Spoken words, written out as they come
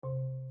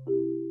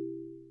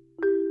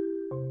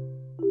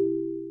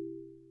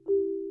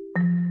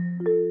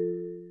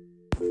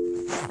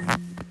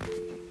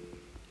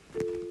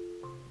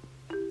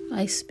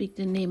I speak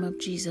the name of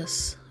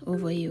Jesus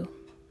over you,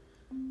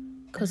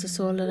 because it's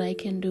all that I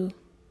can do.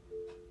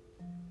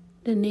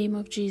 The name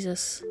of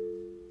Jesus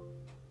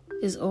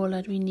is all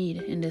that we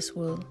need in this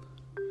world.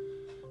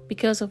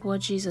 Because of what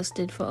Jesus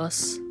did for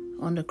us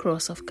on the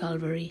cross of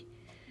Calvary,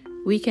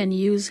 we can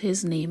use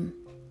his name.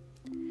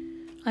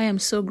 I am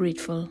so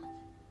grateful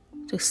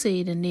to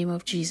say the name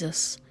of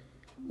Jesus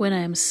when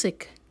I am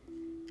sick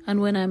and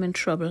when I am in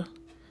trouble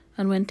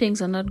and when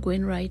things are not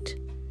going right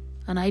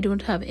and I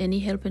don't have any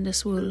help in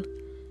this world.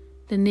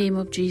 The name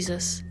of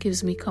Jesus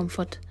gives me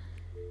comfort.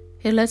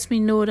 It lets me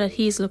know that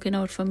he is looking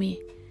out for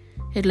me.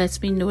 It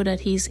lets me know that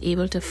he is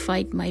able to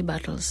fight my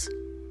battles.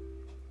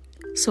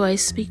 So I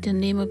speak the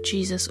name of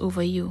Jesus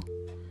over you.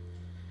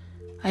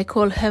 I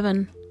call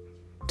heaven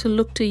to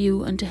look to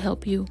you and to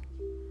help you.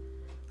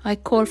 I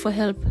call for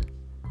help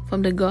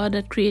from the God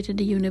that created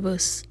the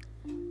universe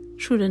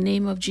through the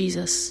name of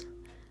Jesus,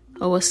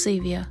 our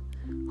Savior,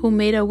 who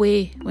made a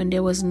way when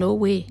there was no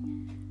way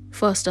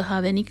for us to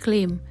have any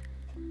claim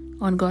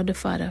on God the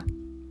Father.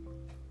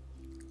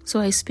 So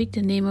I speak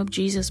the name of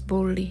Jesus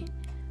boldly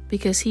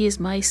because he is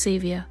my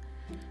Savior,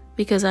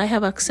 because I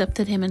have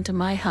accepted him into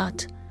my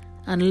heart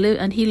and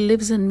he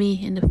lives in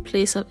me in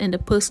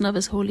the person of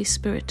his Holy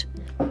Spirit.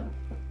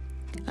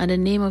 And the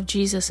name of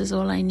Jesus is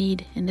all I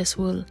need in this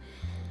world.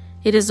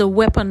 It is the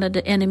weapon that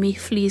the enemy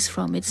flees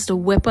from. It is the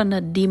weapon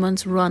that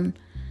demons run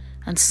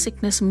and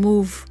sickness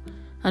move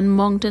and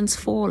mountains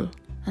fall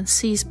and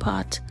seas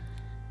part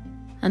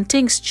and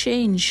things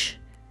change.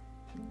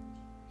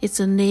 It's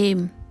a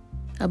name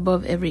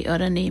above every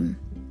other name,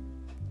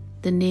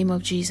 the name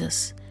of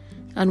Jesus.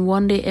 And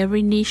one day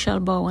every knee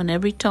shall bow and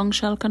every tongue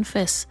shall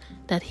confess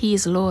that he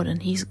is Lord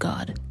and he is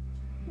God,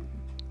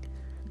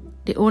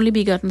 the only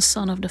begotten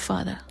Son of the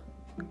Father.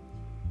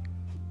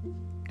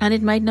 And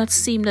it might not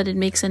seem that it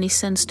makes any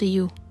sense to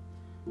you,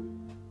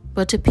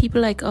 but to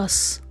people like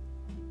us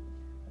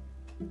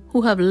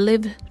who have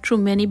lived through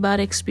many bad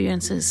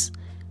experiences,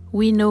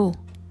 we know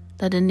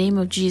that the name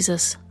of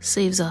Jesus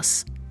saves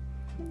us.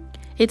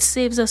 It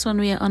saves us when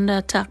we are under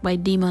attack by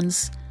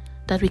demons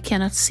that we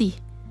cannot see,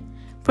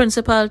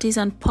 principalities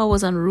and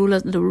powers and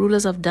the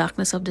rulers of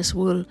darkness of this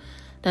world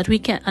that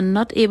we are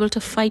not able to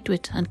fight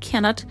with and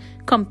cannot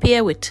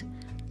compare with.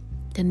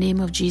 The name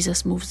of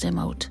Jesus moves them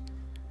out.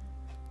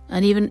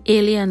 And even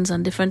aliens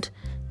and different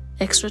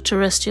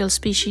extraterrestrial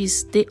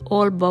species, they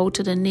all bow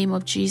to the name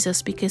of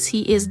Jesus because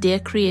he is their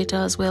creator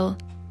as well.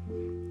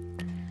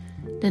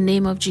 The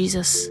name of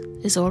Jesus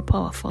is all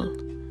powerful.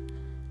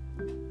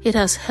 It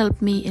has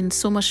helped me in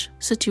so much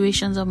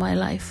situations of my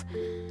life,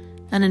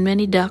 and in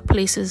many dark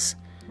places,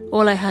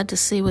 all I had to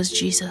say was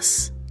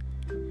Jesus.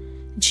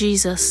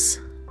 Jesus,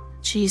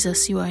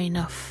 Jesus, you are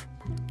enough.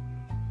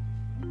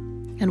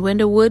 And when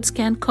the words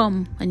can't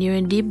come and you're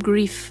in deep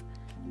grief,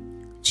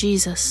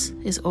 Jesus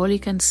is all you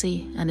can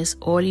say and is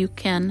all you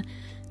can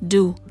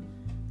do,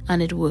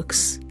 and it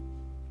works.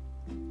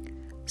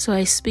 So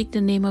I speak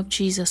the name of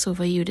Jesus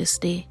over you this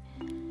day.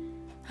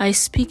 I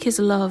speak his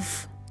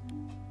love.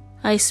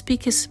 I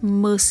speak his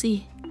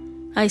mercy.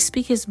 I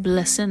speak his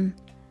blessing.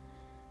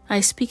 I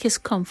speak his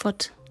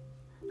comfort.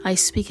 I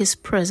speak his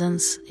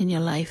presence in your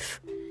life.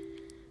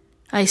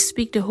 I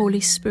speak the Holy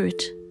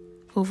Spirit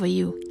over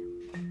you.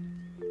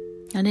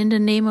 And in the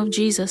name of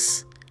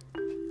Jesus,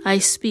 I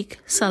speak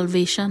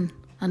salvation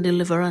and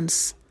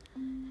deliverance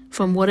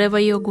from whatever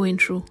you're going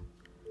through.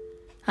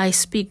 I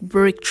speak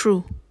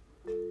breakthrough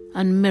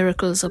and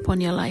miracles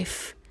upon your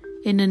life.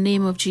 In the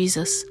name of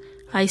Jesus,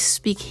 I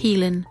speak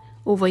healing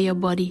over your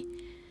body.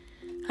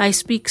 I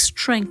speak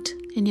strength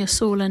in your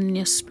soul and in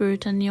your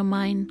spirit and your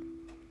mind.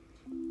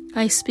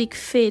 I speak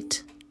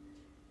faith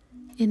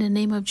in the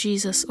name of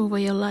Jesus over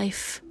your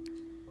life.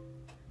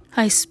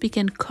 I speak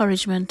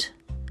encouragement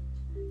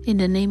in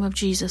the name of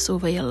Jesus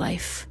over your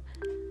life.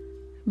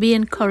 Be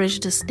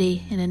encouraged this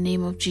day in the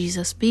name of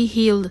Jesus. Be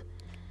healed.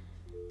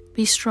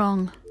 Be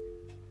strong.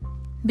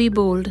 Be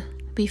bold.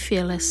 Be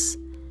fearless.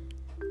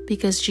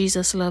 Because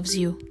Jesus loves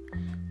you.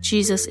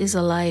 Jesus is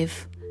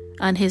alive,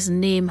 and his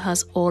name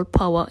has all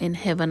power in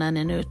heaven and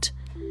in earth.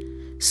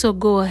 So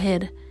go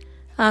ahead.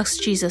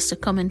 Ask Jesus to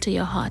come into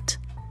your heart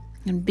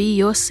and be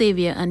your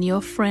Savior and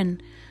your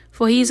friend.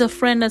 For he is a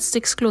friend that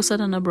sticks closer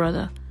than a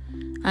brother.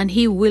 And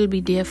he will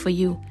be there for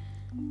you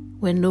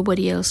when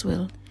nobody else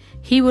will.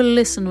 He will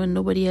listen when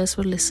nobody else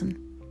will listen.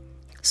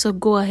 So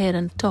go ahead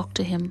and talk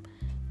to him.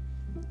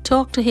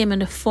 Talk to him in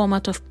the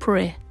format of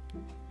prayer.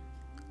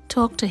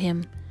 Talk to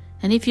him.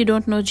 And if you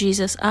don't know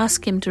Jesus,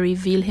 ask him to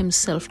reveal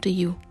himself to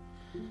you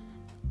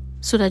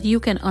so that you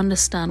can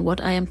understand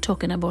what I am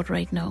talking about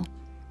right now.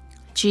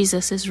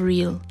 Jesus is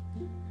real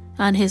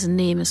and his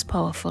name is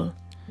powerful.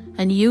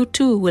 And you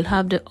too will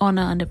have the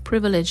honor and the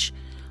privilege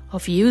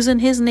of using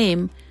his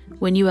name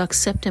when you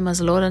accept him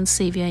as Lord and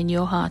Savior in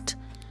your heart.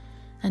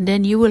 And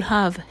then you will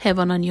have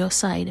heaven on your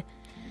side.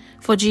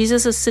 For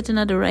Jesus is sitting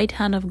at the right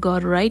hand of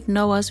God right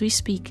now as we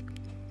speak.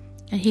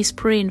 And he's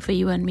praying for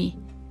you and me.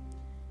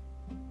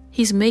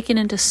 He's making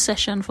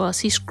intercession for us.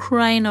 He's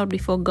crying out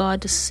before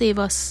God to save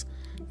us,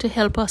 to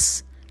help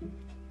us.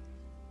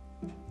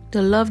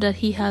 the love that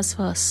He has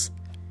for us,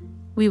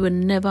 we will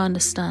never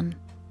understand.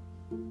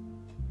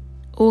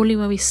 Only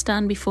when we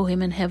stand before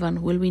Him in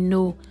heaven will we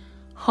know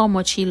how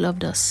much He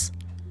loved us.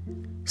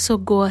 So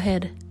go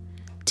ahead,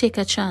 take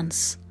a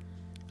chance,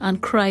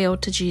 and cry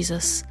out to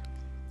Jesus.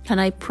 And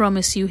I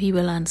promise you He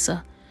will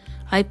answer.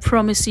 I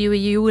promise you,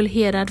 you will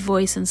hear that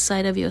voice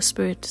inside of your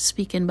spirit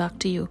speaking back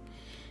to you.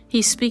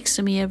 He speaks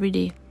to me every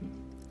day.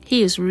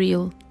 He is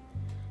real.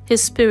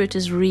 His Spirit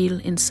is real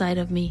inside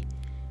of me,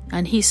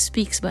 and He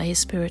speaks by His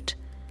Spirit.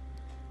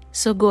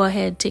 So go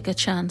ahead, take a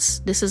chance.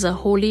 This is a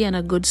holy and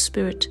a good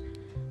spirit.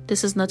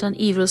 This is not an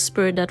evil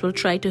spirit that will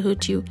try to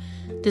hurt you.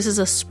 This is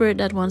a spirit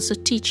that wants to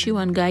teach you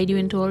and guide you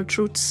into all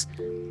truths.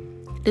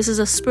 This is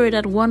a spirit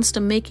that wants to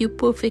make you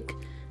perfect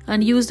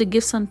and use the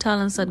gifts and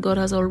talents that God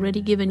has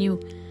already given you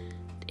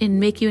and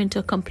make you into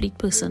a complete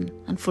person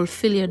and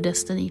fulfill your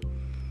destiny.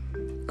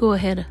 Go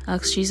ahead,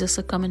 ask Jesus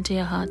to come into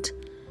your heart.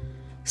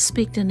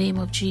 Speak the name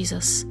of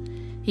Jesus.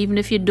 Even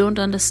if you don't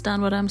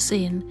understand what I'm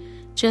saying,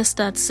 just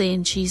start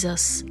saying,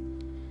 Jesus.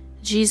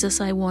 Jesus,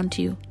 I want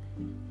you.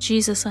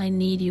 Jesus, I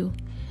need you.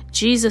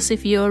 Jesus,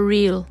 if you're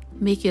real,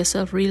 make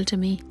yourself real to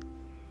me.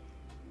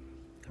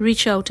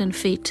 Reach out in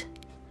faith.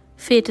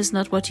 Faith is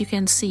not what you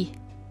can see.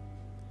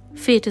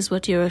 Faith is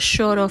what you're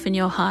assured of in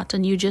your heart,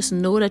 and you just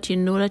know that you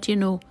know that you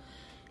know,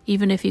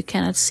 even if you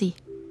cannot see.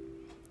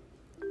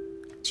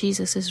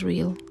 Jesus is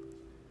real,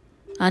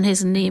 and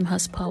His name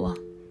has power.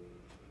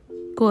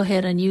 Go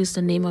ahead and use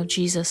the name of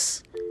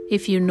Jesus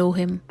if you know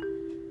Him.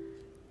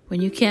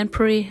 When you can't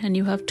pray and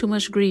you have too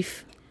much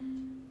grief,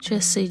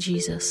 just say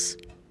Jesus.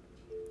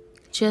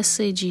 Just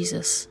say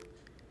Jesus.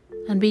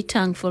 And be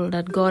thankful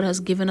that God has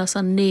given us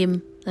a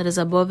name that is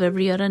above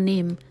every other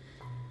name.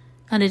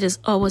 And it is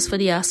ours for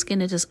the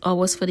asking, it is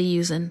ours for the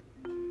using.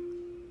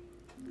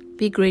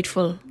 Be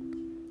grateful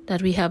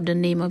that we have the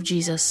name of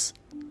Jesus,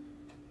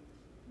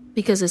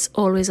 because it's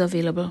always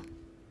available.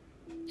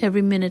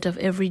 Every minute of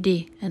every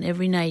day and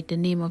every night, the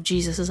name of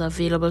Jesus is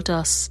available to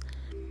us.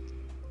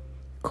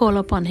 Call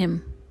upon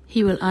Him.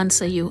 He will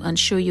answer you and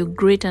show you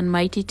great and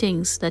mighty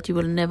things that you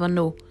will never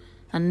know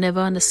and never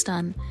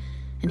understand.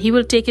 And He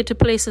will take you to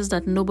places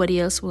that nobody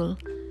else will,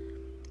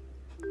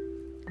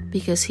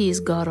 because He is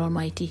God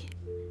Almighty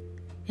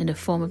in the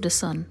form of the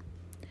Son.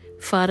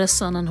 Father,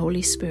 Son, and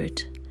Holy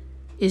Spirit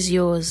is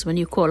yours when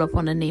you call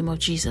upon the name of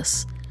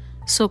Jesus.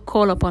 So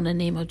call upon the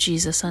name of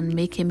Jesus and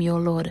make Him your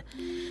Lord.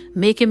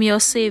 Make Him your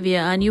Savior,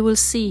 and you will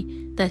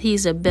see that He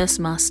is the best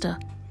master,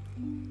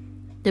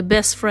 the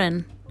best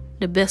friend,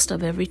 the best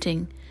of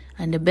everything,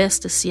 and the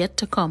best is yet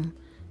to come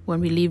when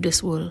we leave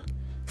this world.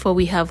 For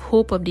we have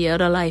hope of the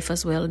other life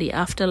as well. The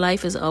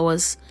afterlife is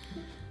ours.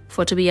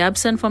 For to be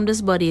absent from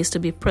this body is to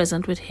be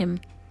present with Him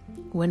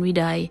when we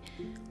die.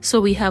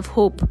 So we have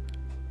hope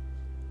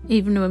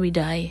even when we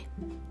die.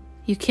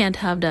 You can't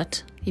have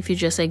that if you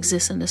just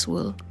exist in this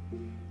world.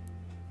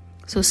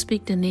 So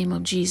speak the name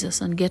of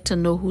Jesus and get to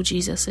know who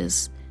Jesus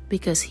is,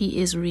 because He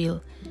is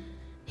real.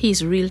 He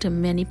is real to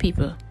many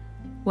people.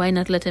 Why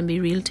not let Him be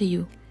real to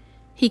you?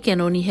 He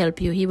can only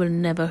help you. He will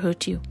never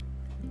hurt you.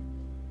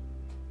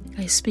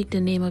 I speak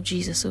the name of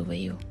Jesus over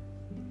you.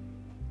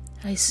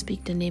 I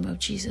speak the name of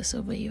Jesus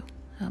over you.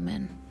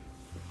 Amen.